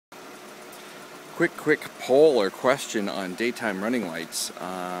Quick poll or question on daytime running lights.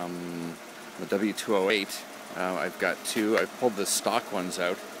 The W208. I've got two. I've pulled the stock ones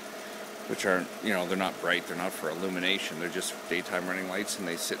out, which aren't, they're not bright. They're not for illumination. They're just daytime running lights, and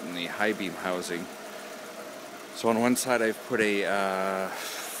they sit in the high beam housing. So on one side, I've put a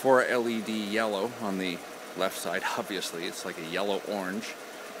 4 LED yellow on the left side. Obviously, it's like a yellow orange,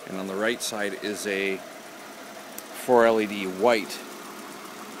 and on the right side is a 4 LED white.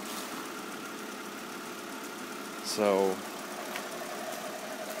 So,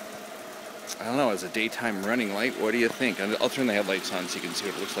 I don't know, as a daytime running light, what do you think? I'll turn the headlights on so you can see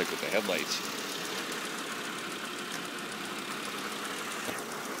what it looks like with the headlights.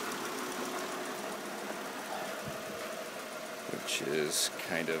 Which is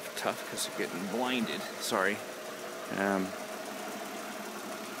kind of tough because I'm getting blinded. Sorry.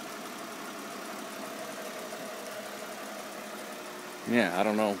 Yeah, I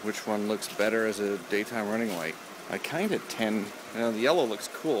don't know which one looks better as a daytime running light. I kind of tend, the yellow looks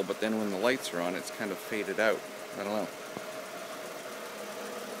cool, but then when the lights are on, it's kind of faded out. I don't know.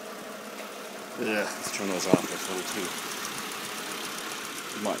 Ugh, let's turn those off. That's a little too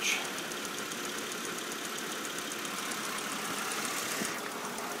much.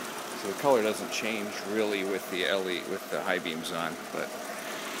 So the color doesn't change really with the LED, with the high beams on, but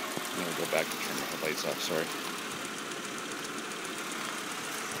I'm going to go back and turn the headlights off, sorry.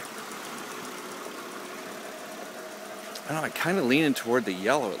 I don't know, I kind of leaning toward the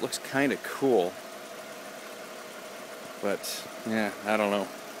yellow. It looks kind of cool. But, yeah, I don't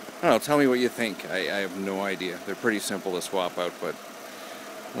know. Tell me what you think. I have no idea. They're pretty simple to swap out, but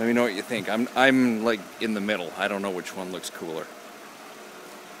let me know what you think. I'm like in the middle. I don't know which one looks cooler.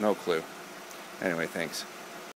 No clue. Anyway, thanks.